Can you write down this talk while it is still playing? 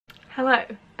Hello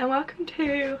and welcome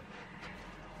to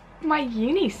my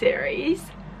uni series.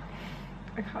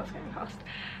 My car's going fast.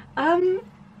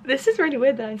 This is really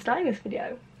weird that I'm starting this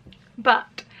video,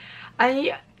 but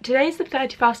today's the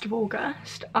 31st of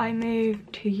August. I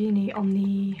moved to uni on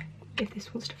the, if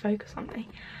this wants to focus on me,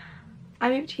 I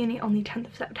moved to uni on the 10th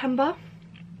of September.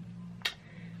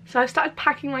 So I've started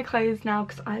packing my clothes now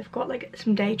because I've got like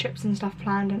some day trips and stuff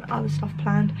planned and other stuff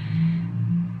planned.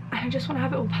 And I just want to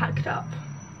have it all packed up.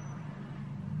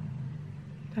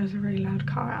 There's a really loud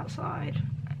car outside.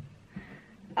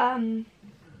 And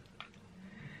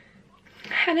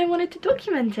I wanted to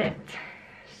document it.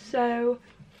 So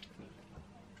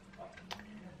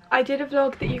I did a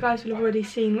vlog that you guys will have already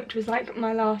seen, which was like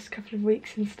my last couple of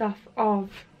weeks and stuff of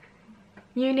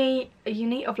uni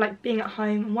of like being at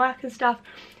home and work and stuff.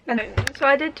 And so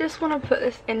I did just want to put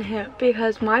this in here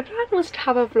because my plan was to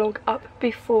have a vlog up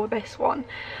before this one.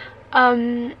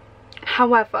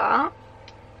 However,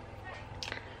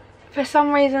 for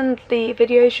some reason the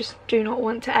videos just do not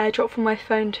want to airdrop from my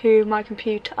phone to my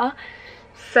computer,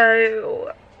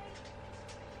 so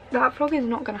that vlog is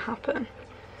not going to happen.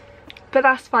 But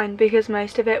that's fine because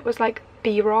most of it was like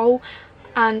b-roll,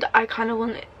 and I kind of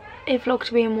want a vlog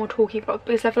to be a more talky vlog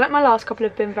because I feel like my last couple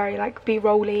have been very like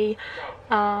b-rolly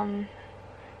vlogs.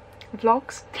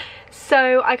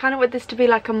 So I kind of want this to be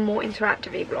like a more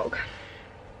interactive vlog,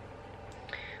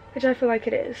 which I feel like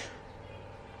it is.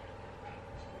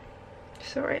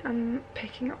 Sorry, I'm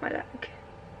picking up my leg.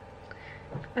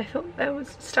 I thought there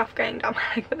was stuff going down my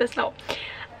leg, but there's not.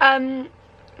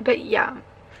 But yeah,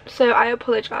 so I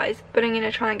apologise, but I'm going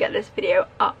to try and get this video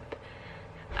up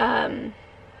in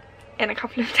a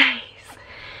couple of days.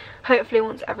 Hopefully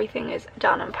once everything is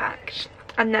done and packed.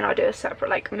 And then I'll do a separate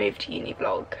like move to uni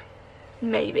vlog.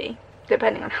 Maybe.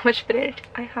 Depending on how much footage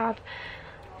I have.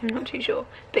 I'm not too sure.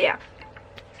 But yeah.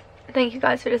 Thank you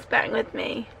guys for just bearing with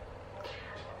me.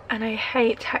 And I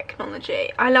hate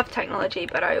technology. I love technology,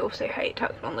 but I also hate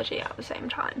technology at the same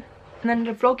time. And then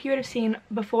the vlog you would have seen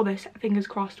before this, fingers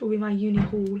crossed, will be my uni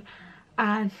haul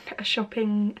and a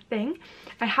shopping thing.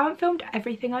 I haven't filmed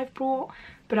everything I've brought,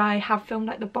 but I have filmed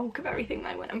like the bulk of everything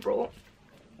that I went and brought.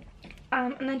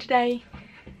 And then today,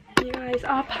 you guys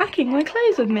are packing my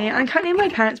clothes with me. I'm currently in my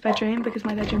parents' bedroom because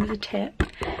my bedroom is a tip.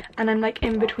 And I'm like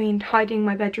in between hiding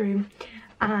my bedroom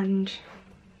and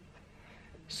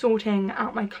sorting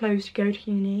out my clothes to go to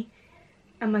uni,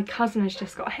 and my cousin has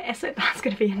just got here, so that's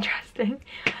going to be interesting.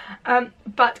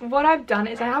 But what I've done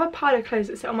is I have a pile of clothes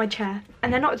that sit on my chair,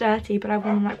 and they're not dirty, but I've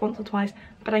worn them like once or twice,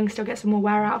 but I can still get some more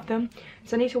wear out of them,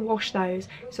 so I need to wash those.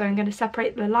 So I'm going to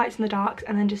separate the lights and the darks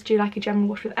and then just do like a general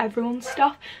wash with everyone's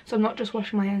stuff, so I'm not just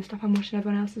washing my own stuff, I'm washing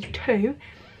everyone else's too.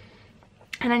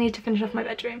 And I need to finish off my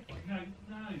bedroom.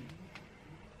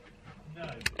 No.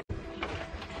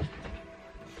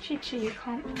 Chi-Chi, you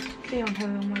can't be on her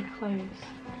on my clothes.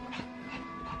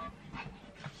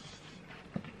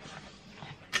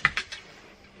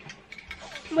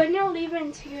 When you're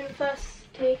leaving to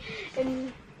university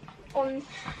on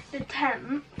the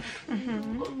 10th,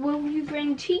 will you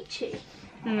bring Chi-Chi?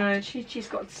 No, Chi-Chi's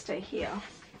got to stay here.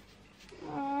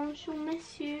 Oh, she'll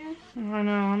miss you. I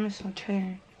know, I miss her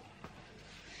too.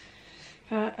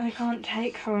 But I can't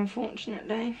take her,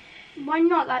 unfortunately. Why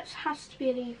not? That has to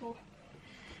be illegal.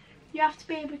 You have to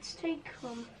be able to take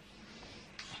them.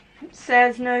 It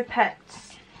says no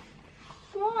pets.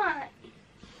 Why?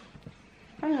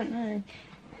 I don't know.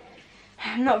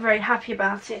 I'm not very happy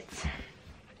about it,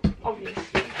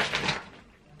 obviously,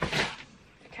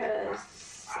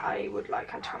 because I would like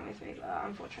her time with me, but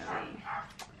unfortunately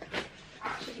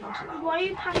she's not allowed. Why are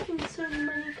you packing so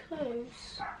many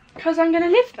clothes? Because I'm going to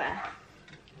live there.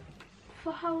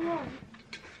 For how long?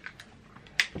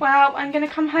 Well, I'm going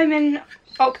to come home in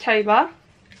October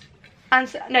and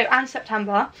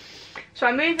September. So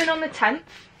I'm moving on the 10th,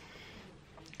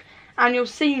 and you'll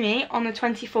see me on the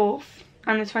 24th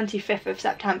and the 25th of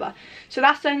September. So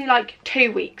that's only like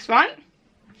 2 weeks, right?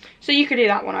 So you could do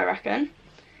that one, I reckon.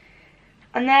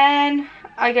 And then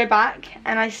I go back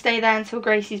and I stay there until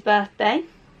Gracie's birthday.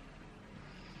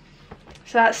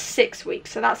 So that's 6 weeks.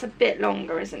 So that's a bit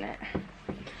longer, isn't it?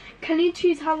 Can you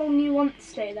choose how long you want to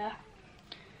stay there?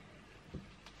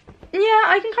 Yeah,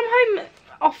 I can come home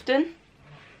often.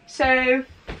 So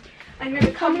I'm going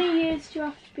to come. How many years do you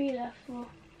have to be there for?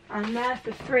 I'm there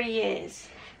for 3 years.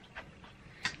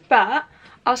 But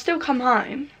I'll still come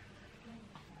home.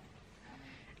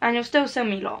 And you'll still send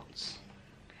me lots.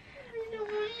 I don't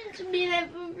want you to be there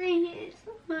for 3 years.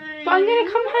 But I'm going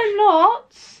to come home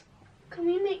lots. Can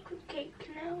we make a cake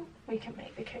now? We can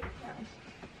make the cake now.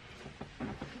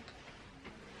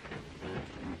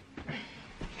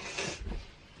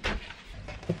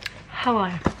 How are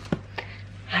you?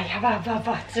 I have a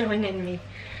baba joining me.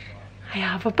 I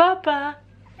have a baba.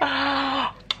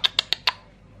 Oh.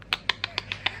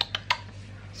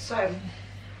 So,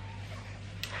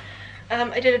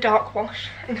 I did a dark wash.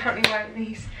 I'm currently wearing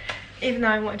these, even though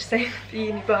I wanted to stay for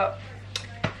uni, but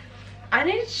I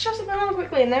needed to shove something on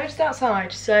quickly and they were just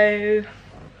outside, so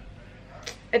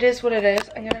it is what it is.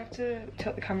 I'm gonna have to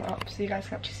tilt the camera up so you guys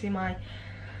can actually see my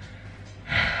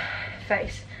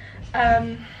face.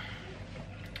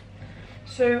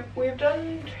 So we've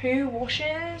done 2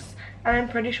 washes and I'm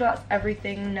pretty sure that's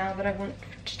everything now that I want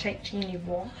to take to uni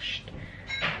washed,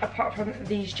 apart from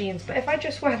these jeans. But if I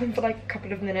just wear them for like a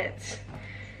couple of minutes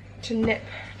to nip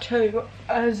to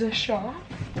as a shop,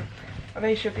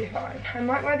 they should be fine. I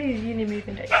might wear these uni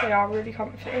moving days, they are really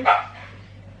comfy.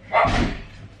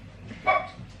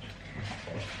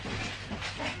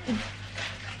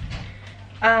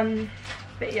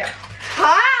 But yeah.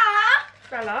 Ah!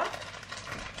 Bella.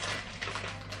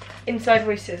 Inside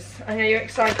voices. I know you're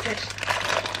excited.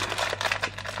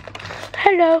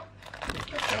 Hello.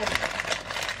 Okay.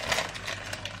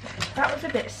 That was a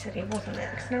bit silly, wasn't it?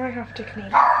 Because now I have to clean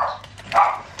it.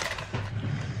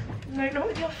 No, not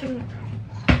with your finger.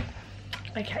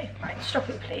 Okay, right, stop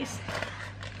it please.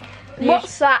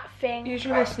 What's that thing? Use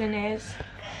your listening ears.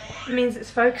 It means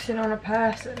it's focusing on a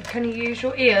person. Can you use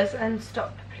your ears and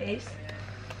stop, please?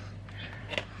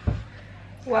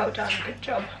 Well done, good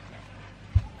job.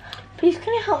 Please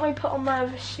can you help me put on my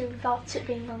other shoe without it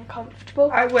being uncomfortable?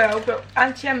 I will, but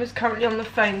Auntie Emma's currently on the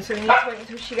phone, so we need to wait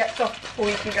until she gets off before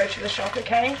we can go to the shop,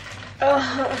 okay?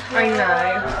 I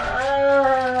know.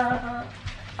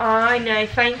 I know.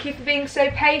 Thank you for being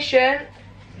so patient.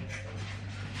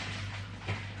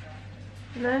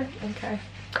 No? Okay.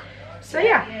 So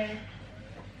yeah.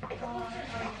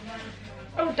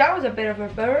 Oh, that was a bit of a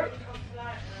burp.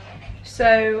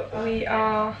 So we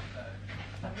are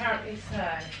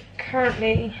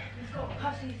currently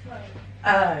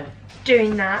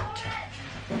doing that.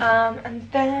 And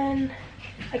then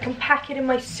I can pack it in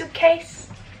my suitcase.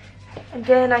 And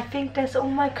then I think there's all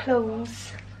my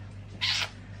clothes.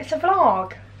 It's a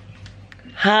vlog.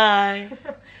 Hi,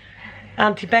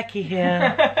 Auntie Becky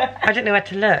here. I don't know where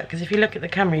to look because if you look at the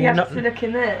camera, You you're have not. to look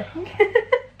in there.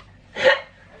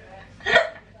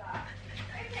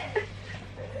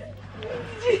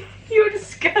 You're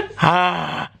disgusting.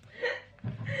 Ah.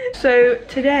 So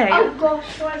today Oh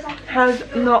gosh, where's that? has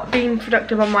not been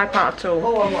productive on my part at all.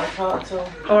 Oh my part all.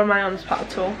 Or on my aunt's part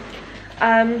at all.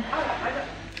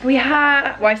 We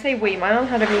had, well I say we, my aunt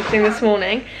had a meeting this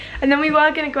morning and then we were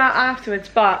going to go out afterwards,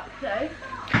 but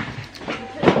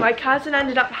my cousin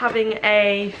ended up having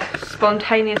a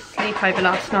spontaneous sleepover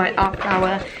last night after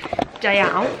our day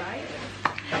out.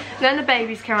 And then the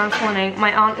babies came around this morning.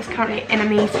 My aunt is currently in a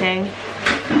meeting,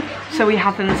 so we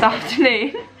have them this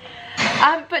afternoon.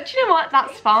 But do you know what,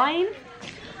 that's fine.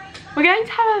 We're going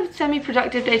to have a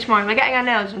semi-productive day tomorrow. We're getting our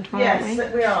nails done tomorrow, aren't we?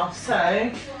 Yes, we are.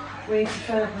 So we need to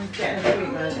fill up and get an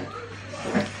appointment.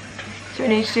 So we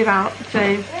need to do that. So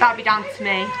that'll be down to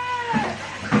me.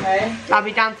 Okay. That'll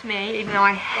be down to me, even though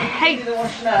I hate. Do the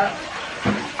washing up.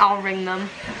 I'll ring them.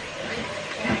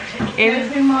 Go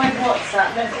through my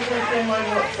WhatsApp. Let's go through my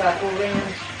WhatsApp or ring.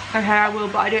 Okay, I will,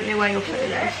 but I don't know where your phone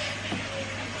is.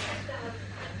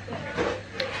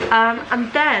 And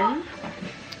then,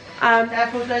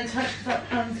 Careful, don't touch that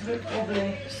hand's a bit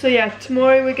wobbly. so yeah,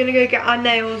 tomorrow we're gonna go get our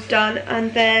nails done,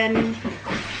 and then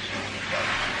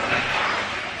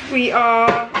we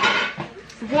are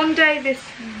one day this.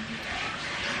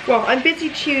 Well, I'm busy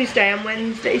Tuesday and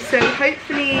Wednesday, so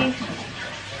hopefully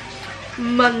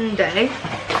Monday.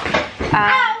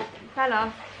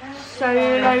 Bella, so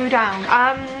low down.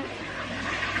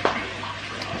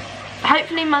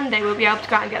 Hopefully Monday we'll be able to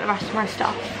go out and get the rest of my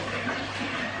stuff.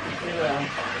 We will.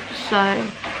 So,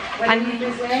 When are you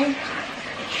busy?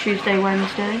 Tuesday,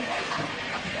 Wednesday.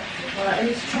 Right, I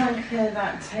need to try and clear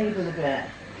that table a bit.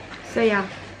 So yeah.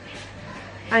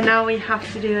 And now we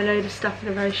have to do a load of stuff in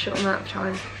a very short amount of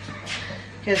time.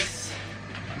 Because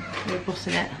we're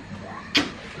bossing it.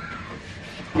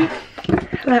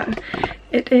 Hello.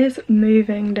 It is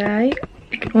moving day.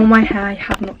 Ignore my hair, I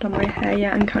have not done my hair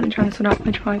yet. I'm currently trying to sort out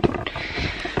my tripod.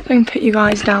 So I can put you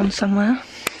guys down somewhere.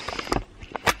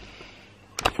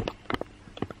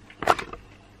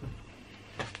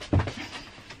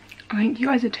 I think you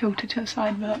guys are tilted to the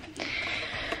side, but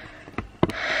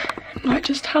might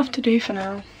just have to do for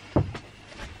now.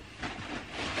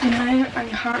 You know, I'm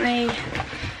currently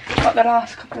got the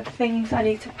last couple of things I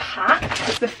need to pack.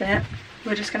 It's the fit.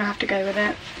 We're just gonna have to go with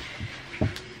it.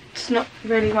 It's not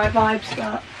really my vibes,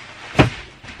 but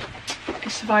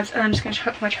it's the vibes, and I'm just gonna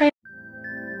chuck my train.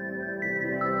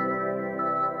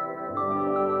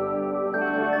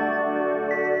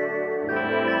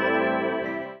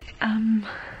 I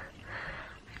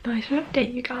thought I should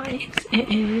update you guys. It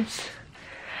is,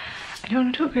 I don't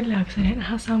want to talk really loud because I don't know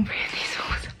how soundproof these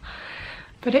walls are,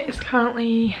 but it is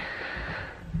currently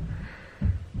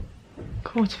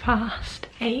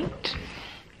 8:15.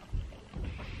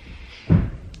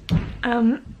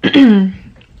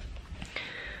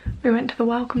 We went to the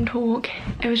welcome talk.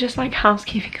 It was just like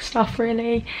housekeeping stuff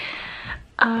really,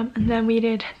 and then we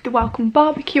did the welcome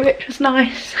barbecue, which was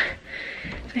nice.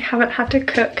 I haven't had to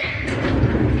cook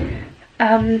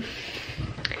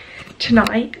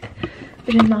tonight,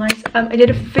 which is nice. I did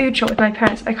a food shop with my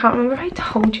parents. I can't remember if I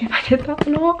told you if I did that or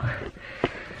not,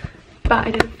 but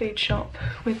I did a food shop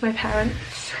with my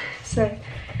parents, so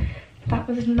that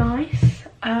was nice.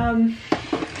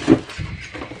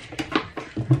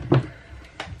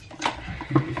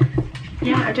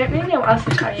 Yeah, I don't really know what else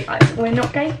to tell you guys. We're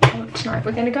not going out tonight.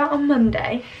 We're going to go out on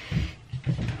Monday,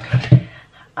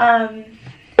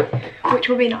 which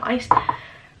will be nice.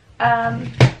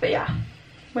 But yeah,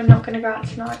 we're not going to go out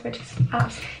tonight, which is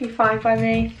absolutely fine by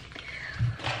me.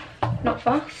 Not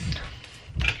fussed.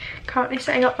 Currently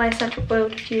setting up my essential oil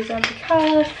diffuser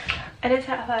because I did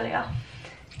set up earlier.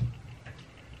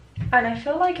 And I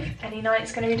feel like if any night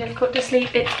is going to be difficult to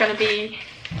sleep, it's going to be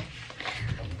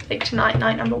like tonight,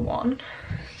 night number 1.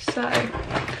 So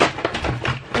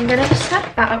I'm going to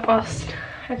set that up whilst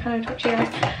I kind of talk to you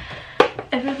guys.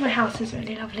 Everyone in my house is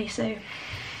really lovely, so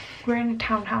we're in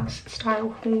townhouse style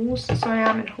halls, so I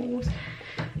am in halls,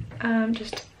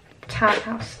 just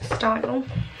townhouse style.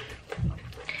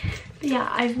 But yeah,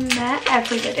 I've met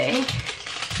everybody,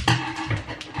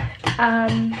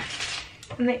 and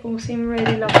they all seem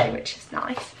really lovely, which is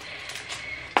nice.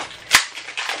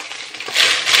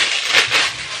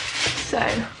 So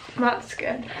that's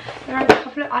good. There are a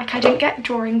couple of, like, I didn't get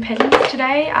drawing pins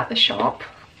today at the shop.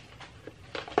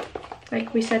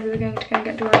 Like we said we were going to go and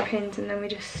get drawing pins, and then we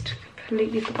just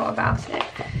completely forgot about it.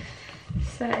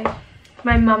 So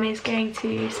my mum is going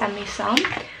to send me some.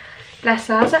 Bless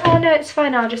her. I was like, oh no, it's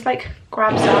fine, I'll just like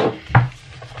grab some.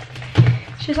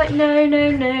 She's like, no,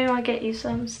 no, no, I'll get you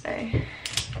some. So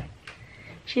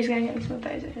she's going to get me some of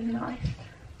those, which is nice.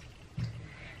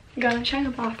 I'm going to check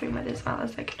the bathroom with as well.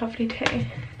 It's like lovely too.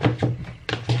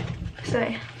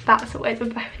 So that's always a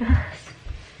bonus.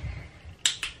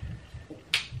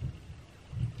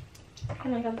 Oh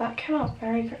my god, that came out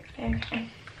very quickly. Okay.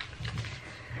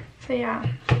 So yeah.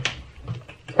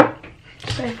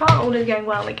 So far all is going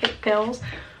well. Like, it feels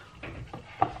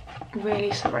really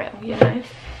surreal, you know?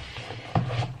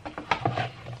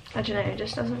 I don't know, it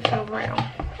just doesn't feel real.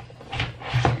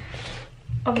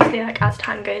 Obviously, like, as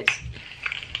time goes,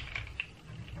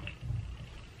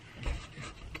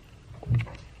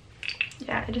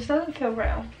 yeah, it just doesn't feel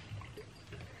real.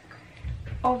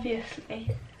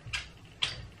 Obviously.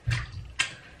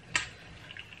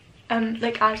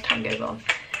 Like, as time goes on,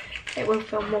 it will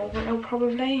feel more real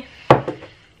probably.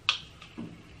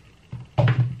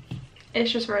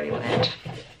 It's just really weird.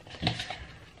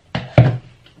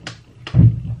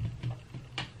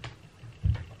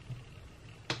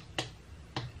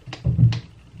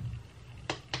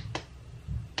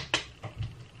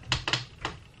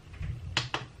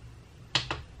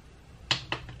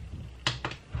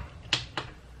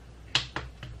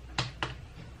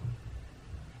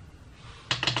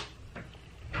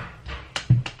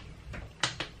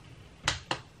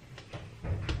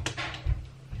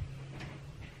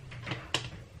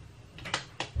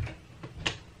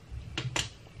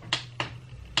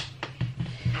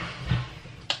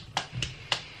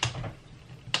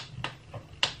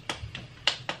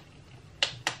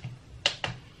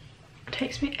 It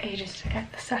takes me ages to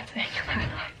get the setting.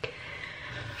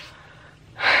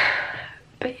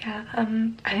 But yeah, I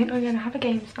think we're gonna have a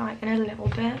games night in a little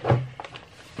bit,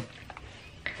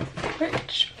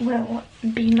 which will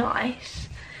be nice.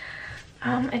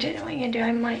 I don't know what I'm gonna do.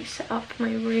 I might set up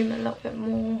my room a little bit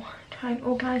more, try and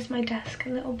organise my desk a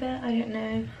little bit. I don't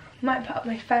know. Might put up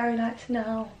my fairy lights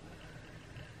now.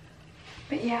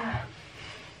 But yeah.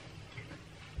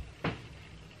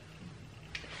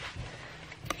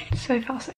 So far so